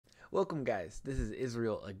Welcome guys, this is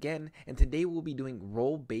Israel again, and today we'll be doing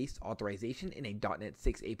role-based authorization in a .NET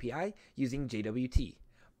 6 API using JWT.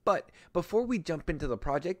 But before we jump into the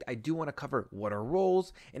project, I do want to cover what are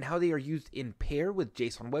roles and how they are used in pair with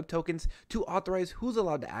Json Web Tokens to authorize who's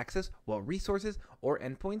allowed to access what resources or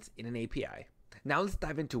endpoints in an API. Now let's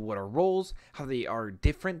dive into what are roles, how they are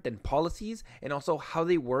different than policies, and also how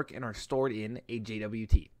they work and are stored in a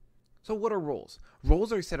JWT. So what are roles?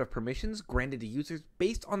 Roles are a set of permissions granted to users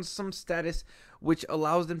based on some status which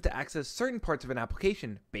allows them to access certain parts of an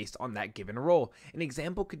application based on that given role. An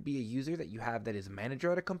example could be a user that you have that is a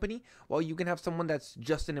manager at a company, while you can have someone that's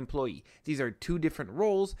just an employee. These are two different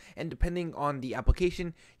roles, and depending on the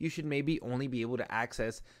application, you should maybe only be able to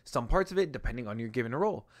access some parts of it depending on your given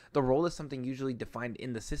role. The role is something usually defined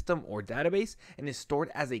in the system or database and is stored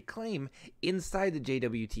as a claim inside the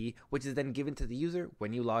JWT, which is then given to the user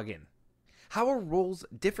when you log in. How are roles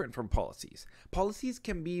different from policies? Policies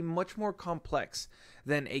can be much more complex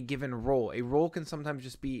than a given role. A role can sometimes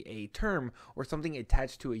just be a term or something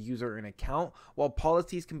attached to a user or an account, while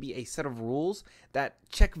policies can be a set of rules that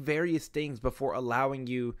check various things before allowing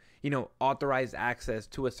you, authorize access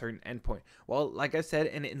to a certain endpoint. Well, like I said,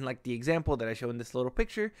 and in like the example that I show in this little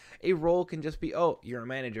picture, a role can just be, oh, you're a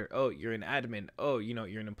manager, oh, you're an admin, oh,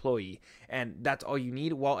 you're an employee, and that's all you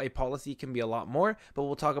need, while a policy can be a lot more, but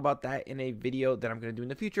we'll talk about that in a video that I'm going to do in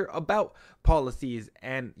the future about policies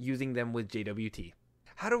and using them with JWT.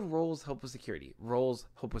 How do roles help with security? Roles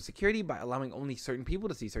help with security by allowing only certain people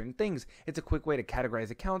to see certain things. It's a quick way to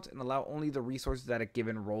categorize accounts and allow only the resources that a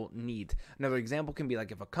given role needs. Another example can be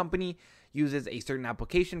like if a company uses a certain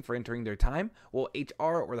application for entering their time, well,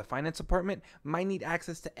 HR or the finance department might need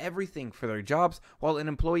access to everything for their jobs, while an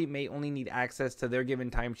employee may only need access to their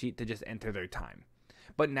given timesheet to just enter their time.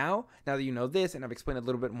 But now that you know this and I've explained a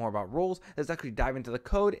little bit more about roles, let's actually dive into the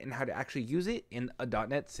code and how to actually use it in a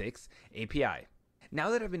 .NET 6 API. Now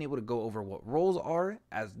that I've been able to go over what roles are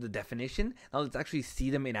as the definition, now let's actually see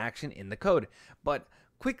them in action in the code. But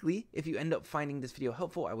quickly, if you end up finding this video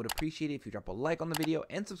helpful, I would appreciate it if you drop a like on the video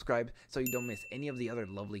and subscribe so you don't miss any of the other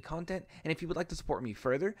lovely content. And if you would like to support me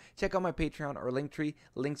further, check out my Patreon or Linktree.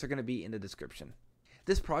 Links are going to be in the description.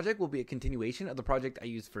 This project will be a continuation of the project I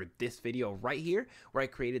used for this video right here, where I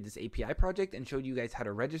created this API project and showed you guys how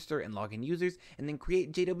to register and log in users and then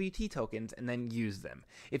create JWT tokens and then use them.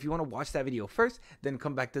 If you want to watch that video first, then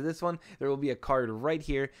come back to this one. There will be a card right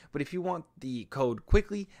here, but if you want the code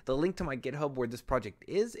quickly, the link to my GitHub where this project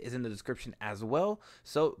is in the description as well.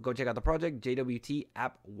 So go check out the project, JWT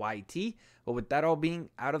app YT. But with that all being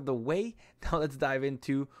out of the way, now let's dive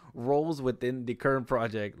into roles within the current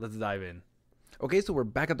project. Let's dive in. Okay, so we're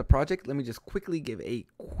back at the project. Let me just quickly give a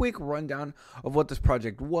quick rundown of what this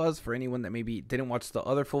project was for anyone that maybe didn't watch the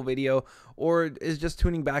other full video or is just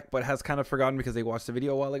tuning back but has kind of forgotten because they watched the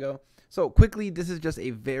video a while ago. So quickly, this is just a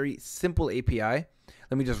very simple API.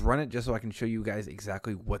 Let me just run it just so I can show you guys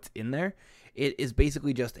exactly what's in there. It is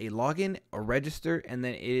basically just a login, a register, and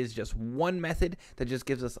then it is just one method that just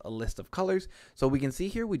gives us a list of colors. So we can see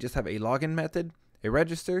here, we just have a login method, a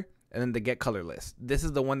register, and then the get color list. This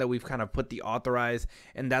is the one that we've kind of put the authorize,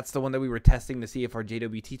 and that's the one that we were testing to see if our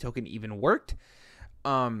JWT token even worked.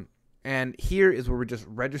 And here is where we're just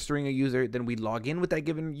registering a user, then we log in with that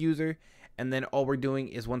given user, and then all we're doing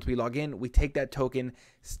is once we log in, we take that token,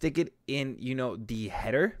 stick it in, the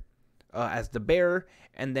header as the bearer,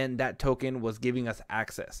 and then that token was giving us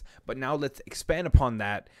access. But now let's expand upon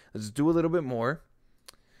that. Let's do a little bit more.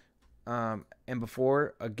 And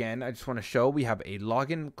before, again, I just want to show we have a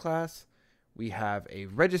login class, we have a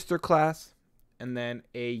register class, and then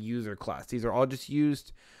a user class. These are all just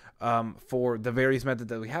used for the various methods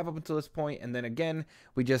that we have up until this point. And then again,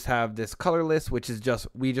 we just have this color list, which is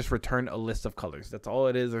we just return a list of colors. That's all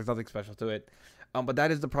it is. There's nothing special to it. But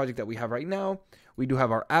that is the project that we have right now. We do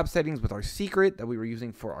have our app settings with our secret that we were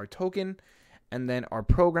using for our token. And then our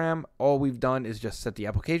program, all we've done is just set the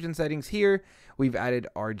application settings here. We've added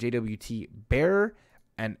our JWT bearer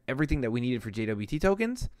and everything that we needed for JWT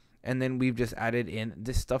tokens. And then we've just added in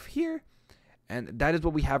this stuff here. And that is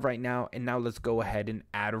what we have right now. And now let's go ahead and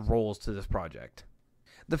add roles to this project.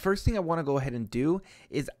 The first thing I want to go ahead and do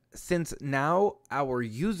is, since now our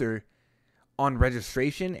user on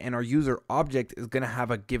registration and our user object is going to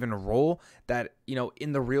have a given role that,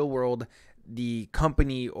 in the real world, the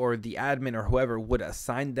company or the admin or whoever would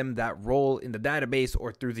assign them that role in the database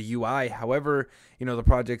or through the UI, however, the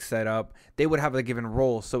project's set up, they would have a given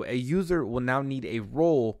role. So a user will now need a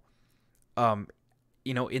role, in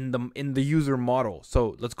the user model.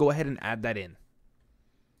 So let's go ahead and add that in.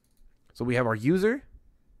 So we have our user,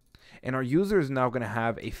 and our user is now going to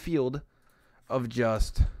have a field of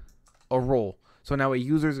just a role. So now a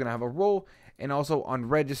user is going to have a role, and also on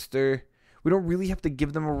register, we don't really have to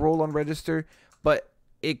give them a role on register, but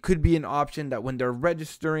it could be an option that when they're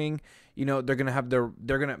registering, you know, they're going to have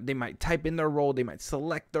they might type in their role, they might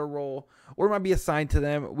select their role, or it might be assigned to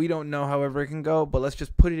them. We don't know however it can go, but let's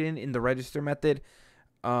just put it in the register method.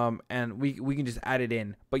 And we can just add it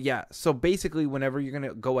in. But yeah, so basically whenever you're going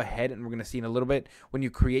to go ahead, and we're going to see in a little bit, when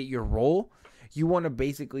you create your role, you want to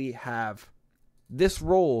basically have this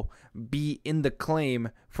role be in the claim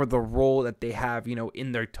for the role that they have, you know,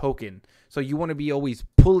 in their token. So you want to be always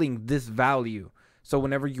pulling this value. So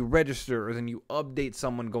whenever you register or then you update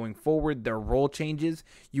someone going forward, their role changes,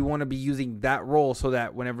 you want to be using that role so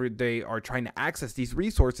that whenever they are trying to access these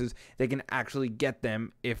resources, they can actually get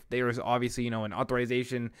them if there is obviously, you know, an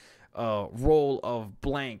authorization role of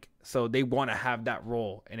blank. So they want to have that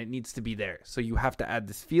role and it needs to be there. So you have to add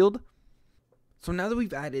this field. So now that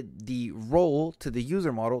we've added the role to the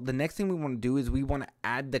user model, the next thing we want to do is we want to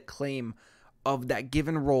add the claim of that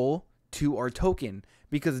given role to our token,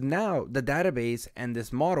 because now the database and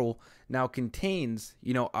this model now contains,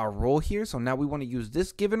 you know, our role here. So now we want to use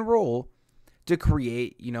this given role to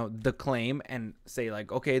create, you know, the claim and say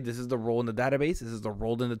like, okay, this is the role in the database, this is the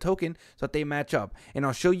role in the token, so that they match up. And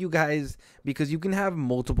I'll show you guys, because you can have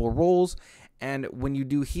multiple roles, and when you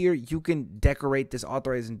do here, you can decorate this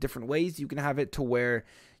authorize in different ways. You can have it to where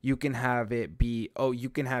you can have it be, oh, you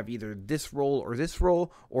can have either this role or this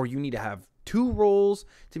role, or you need to have 2 roles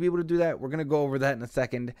to be able to do that. We're going to go over that in a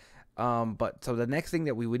second. But so the next thing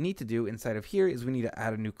that we would need to do inside of here is we need to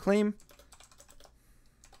add a new claim.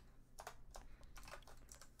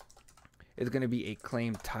 It's going to be a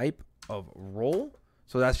claim type of role.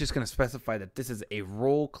 So that's just going to specify that this is a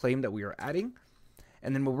role claim that we are adding.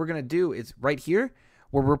 And then what we're going to do is right here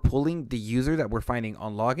where we're pulling the user that we're finding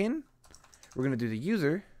on login, we're going to do the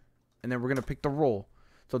user, and then we're going to pick the role.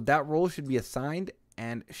 So that role should be assigned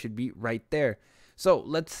and should be right there. So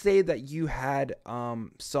let's say that you had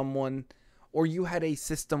someone, or you had a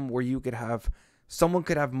system where you could have someone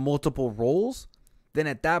could have multiple roles. Then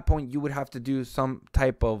at that point you would have to do some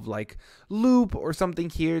type of like loop or something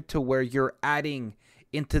here to where you're adding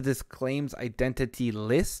into this claims identity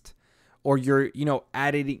list, or you're, you know,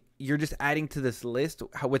 you're just adding to this list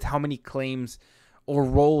with how many claims or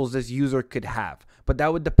roles this user could have. But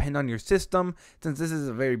that would depend on your system. Since this is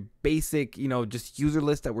a very basic, you know, just user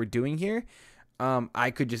list that we're doing here,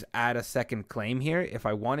 I could just add a second claim here if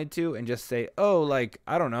I wanted to, and just say, oh, like,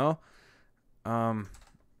 I don't know,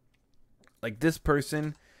 like this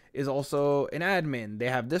person is also an admin. They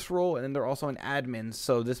have this role and then they're also an admin.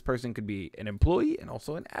 So this person could be an employee and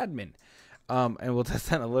also an admin. And we'll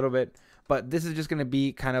test that in a little bit. But this is just going to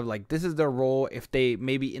be kind of like, this is their role if they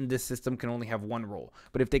maybe in this system can only have 1 role.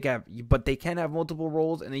 But if they can have multiple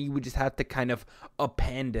roles, and then you would just have to kind of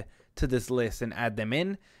append to this list and add them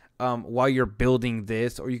in while you're building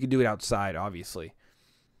this, or you could do it outside, obviously.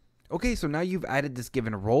 Okay, so now you've added this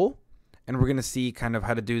given role, and we're going to see kind of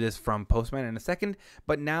how to do this from Postman in a second.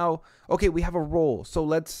 But now, okay, we have a role. So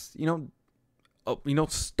let's,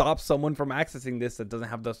 stop someone from accessing this that doesn't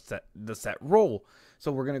have the set role.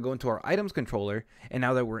 So we're going to go into our items controller, and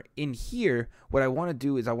now that we're in here, what I want to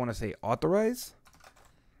do is I want to say authorize,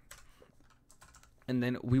 and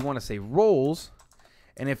then we want to say roles,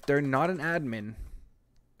 and if they're not an admin,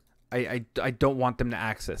 I don't want them to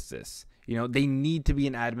access this. You know, they need to be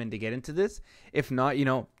an admin to get into this. If not,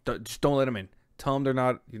 just don't let them in. Tell them they're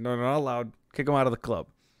not allowed. Kick them out of the club.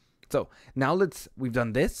 So now we've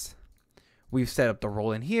done this. We've set up the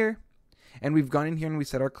role in here, and we've gone in here and we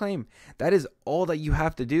set our claim. That is all that you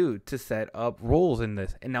have to do to set up roles in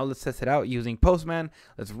this. And now let's test it out using Postman.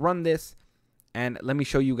 Let's run this, and let me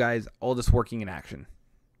show you guys all this working in action.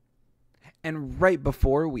 And right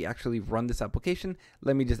before we actually run this application,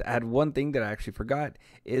 let me just add one thing that I actually forgot,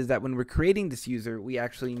 is that when we're creating this user, we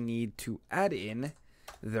actually need to add in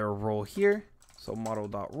their role here. So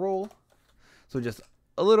model.role. So just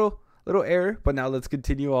a little error, but now let's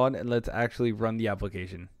continue on and let's actually run the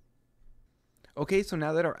application. Okay, so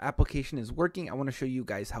now that our application is working, I want to show you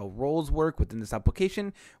guys how roles work within this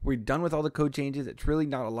application. We're done with all the code changes. It's really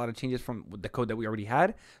not a lot of changes from the code that we already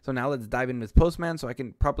had. So now let's dive in with Postman so I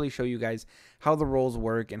can properly show you guys how the roles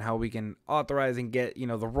work and how we can authorize and get,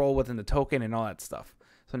 the role within the token and all that stuff.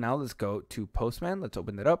 So now let's go to Postman. Let's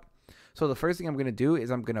open it up. So the first thing I'm going to do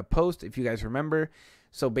is I'm going to post, if you guys remember.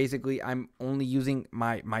 So basically I'm only using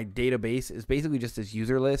my database is basically just this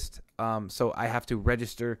user list. So I have to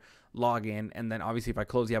register, log in, and then obviously if I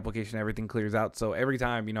close the application, everything clears out. So every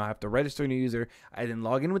time, I have to register a new user, I then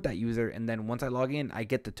log in with that user, and then once I log in, I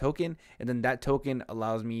get the token, and then that token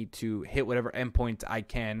allows me to hit whatever endpoints I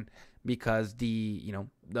can, because the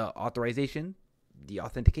authorization the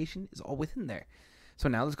authentication is all within there. So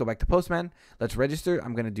now let's go back to Postman. Let's register.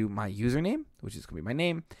 I'm going to do my username, which is going to be my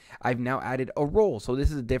name. I've now added a role. So this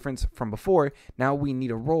is a difference from before. Now we need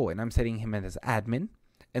a role, and I'm setting him as admin,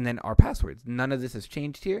 and then our passwords. None of this has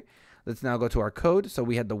changed here. Let's now go to our code. So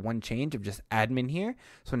we had the one change of just admin here.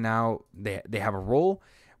 So now they have a role.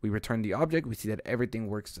 We return the object. We see that everything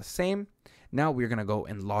works the same. Now we're going to go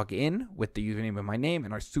and log in with the username and my name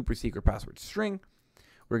and our super secret password string.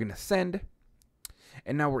 We're going to send.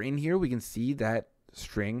 And now we're in here. We can see that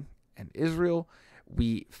string and Israel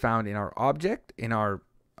we found in our object, in our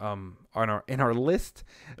list.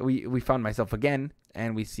 We found myself again,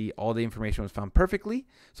 and we see all the information was found perfectly.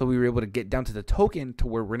 So we were able to get down to the token to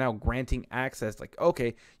where we're now granting access, like,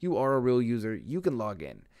 okay, you are a real user, you can log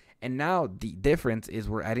in. And now the difference is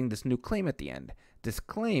we're adding this new claim at the end, this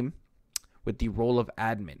claim with the role of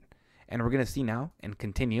admin. And we're going to see now and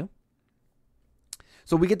continue.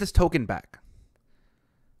 So we get this token back.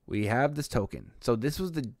 We have this token. So this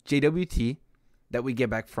was the JWT that we get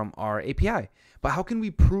back from our API. But how can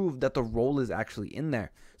we prove that the role is actually in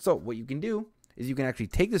there? So what you can do is you can actually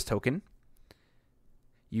take this token.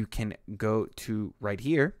 You can go to right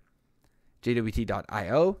here,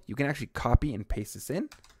 jwt.io. You can actually copy and paste this in.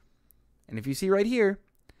 And if you see right here,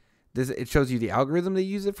 it shows you the algorithm they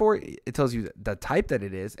use it for. It tells you the type that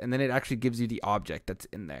it is, and then it actually gives you the object that's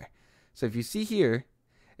in there. So if you see here,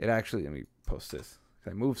 it actually, let me post this.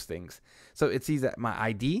 It moves things. So it sees that my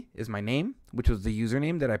ID is my name, which was the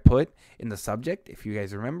username that I put in the subject. If you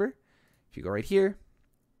guys remember, if you go right here,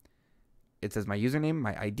 it says my username,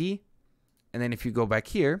 my ID. And then if you go back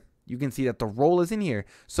here, you can see that the role is in here.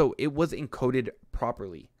 So it was encoded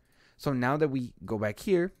properly. So now that we go back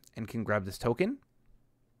here and can grab this token,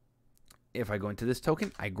 if I go into this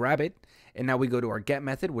token, I grab it. And now we go to our get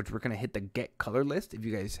method, which we're going to hit the get color list. If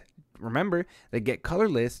you guys remember, the get color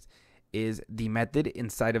list is the method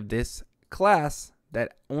inside of this class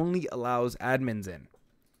that only allows admins in.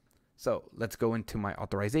 So let's go into my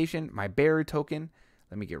authorization, my bearer token.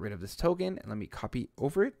 Let me get rid of this token and let me copy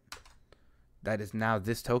over it. That is now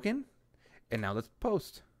this token. And now let's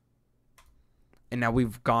post. And now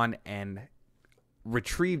we've gone and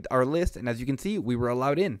retrieved our list. And as you can see, we were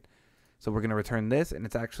allowed in. So we're going to return this, and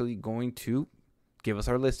it's actually going to give us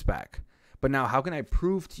our list back. But now how can I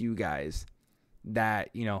prove to you guys that,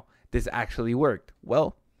 you know, this actually worked?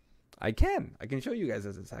 Well, I can show you guys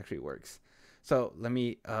that this actually works. So let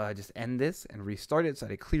me just end this and restart it so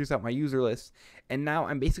that it clears out my user list. And now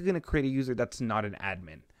I'm basically going to create a user that's not an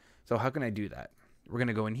admin. So how can I do that? We're going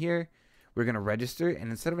to go in here. We're going to register.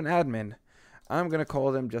 And instead of an admin, I'm going to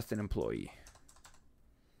call them just an employee.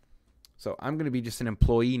 So I'm going to be just an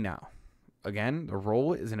employee now. Again, the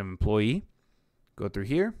role is an employee. Go through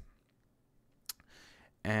here.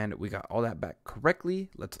 And we got all that back correctly.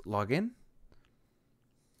 Let's log in.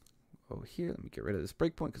 Over here, let me get rid of this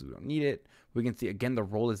breakpoint because we don't need it. We can see again the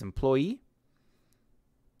role is employee.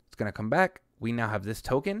 It's going to come back. We now have this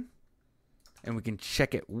token. And we can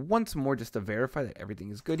check it once more just to verify that everything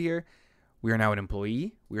is good here. We are now an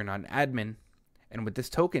employee. We are not an admin. And with this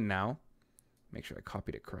token now, make sure I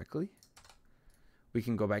copied it correctly. We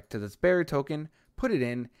can go back to this bearer token, put it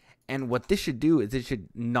in, and what this should do is it should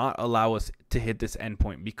not allow us to hit this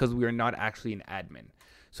endpoint because we are not actually an admin.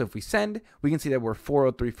 So if we send, we can see that we're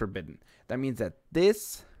 403 forbidden. That means that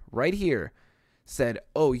this right here said,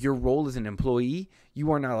 oh, your role is an employee. You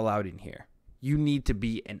are not allowed in here. You need to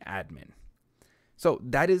be an admin. So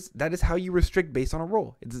that is how you restrict based on a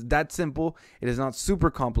role. It's that simple. It is not super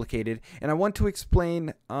complicated. And I want to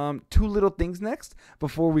explain two little things next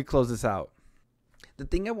before we close this out. The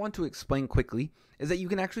thing I want to explain quickly is that you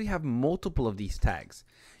can actually have multiple of these tags.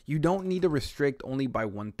 You don't need to restrict only by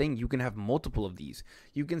one thing. You can have multiple of these.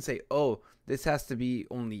 You can say, oh, this has to be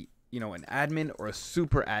only, you know, an admin or a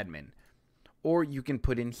super admin. Or you can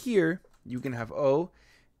put in here, you can have, oh,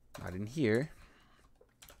 not in here,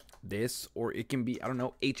 this, or it can be, I don't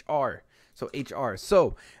know, HR. So HR.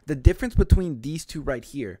 So the difference between these two right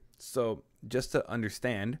here. So just to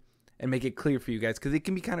understand and make it clear for you guys, because it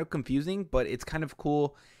can be kind of confusing, but it's kind of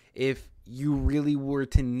cool if you really were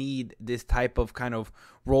to need this type of kind of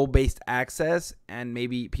role-based access, and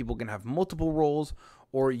maybe people can have multiple roles,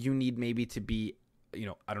 or you need maybe to be, you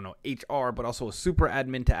know, I don't know, HR, but also a super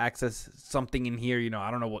admin to access something in here. You know, I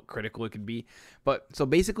don't know what critical it could be. But so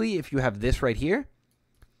basically, if you have this right here,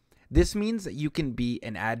 this means that you can be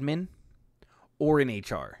an admin or an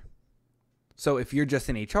HR. So if you're just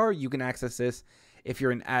an HR, you can access this if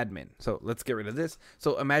you're an admin. So let's get rid of this.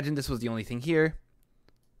 So imagine this was the only thing here.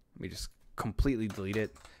 Let me just completely delete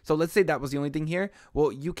it. So let's say that was the only thing here.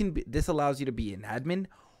 Well, you can be, this allows you to be an admin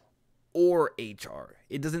or HR.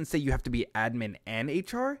 It doesn't say you have to be admin and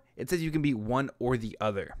HR. It says you can be one or the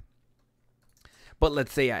other. But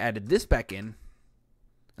let's say I added this back in,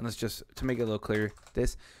 and let's just, to make it a little clearer,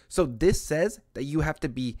 this. So this says that you have to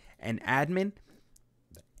be an admin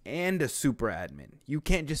and a super admin. You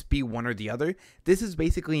can't just be one or the other. This is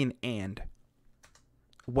basically an and,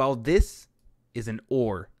 while this is an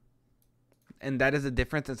or. And that is a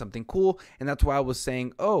difference and something cool. And that's why I was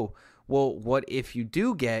saying, oh, well, what if you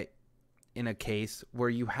do get in a case where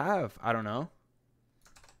you have, I don't know,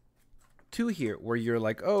 two here, where you're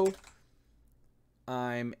like, oh,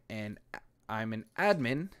 I'm an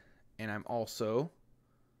admin and I'm also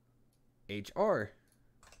HR.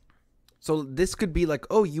 So this could be like,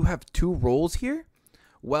 oh, you have two roles here.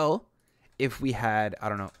 Well, if we had, I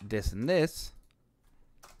don't know, this and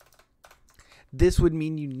this would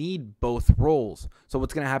mean you need both roles. So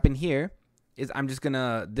what's going to happen here is I'm just going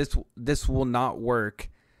to, this will not work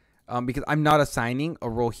because I'm not assigning a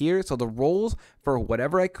role here. So the roles for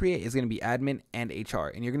whatever I create is going to be admin and HR.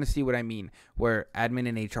 And you're going to see what I mean, where admin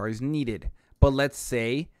and HR is needed. But let's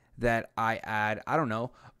say that I add, I don't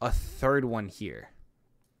know, a third one here.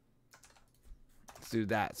 Let's do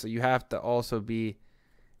that. So you have to also be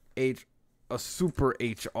a super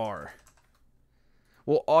HR.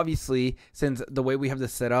 Well, obviously, since the way we have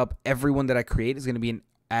this set up, everyone that I create is going to be an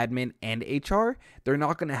admin and HR. They're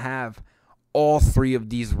not going to have all three of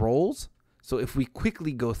these roles. So if we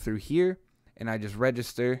quickly go through here and I just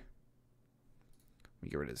register, let me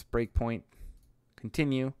get rid of this breakpoint,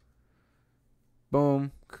 continue,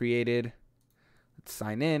 boom, created. Let's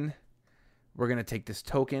sign in. We're going to take this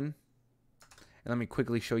token and let me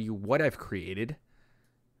quickly show you what I've created.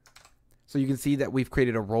 So you can see that we've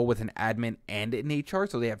created a role with an admin and an HR.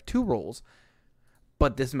 So they have two roles,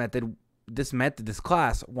 but this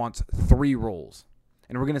class wants three roles.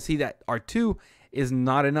 And we're going to see that our two is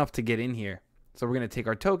not enough to get in here. So we're going to take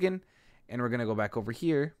our token and we're going to go back over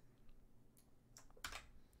here.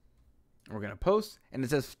 We're going to post and it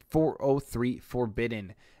says 403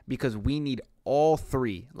 forbidden because we need all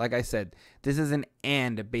three. Like I said, this is an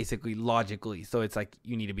and basically logically. So it's like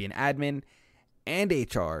you need to be an admin and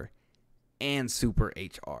HR and super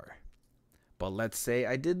HR. But let's say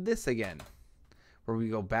I did this again, where we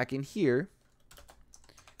go back in here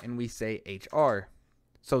and we say HR.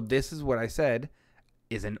 So this is what I said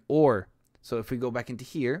is an or. So if we go back into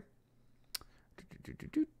here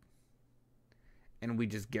and we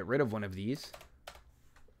just get rid of one of these,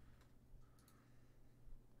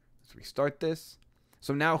 let's restart this.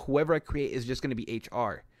 So now whoever I create is just going to be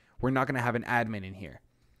HR. We're not going to have an admin in here.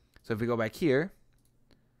 So if we go back here,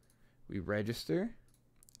 we register,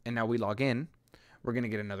 and now we log in. We're going to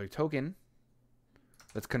get another token.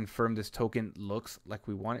 Let's confirm this token looks like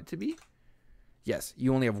we want it to be. Yes,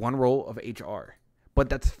 you only have one role of HR, but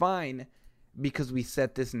that's fine because we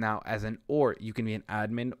set this now as an or. You can be an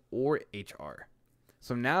admin or HR.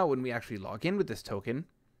 So now when we actually log in with this token,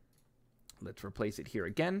 let's replace it here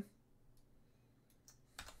again.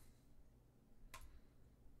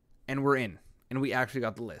 And we're in, and we actually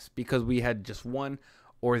got the list because we had just one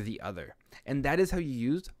or the other. And that is how you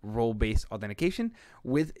use role-based authentication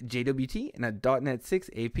with JWT and a .NET 6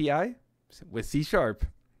 API with C#.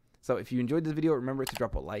 So if you enjoyed this video, remember to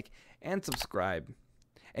drop a like and subscribe.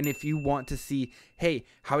 And if you want to see, hey,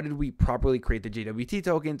 how did we properly create the JWT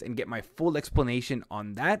tokens and get my full explanation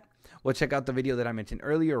on that, well, check out the video that I mentioned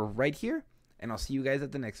earlier right here, and I'll see you guys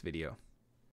at the next video.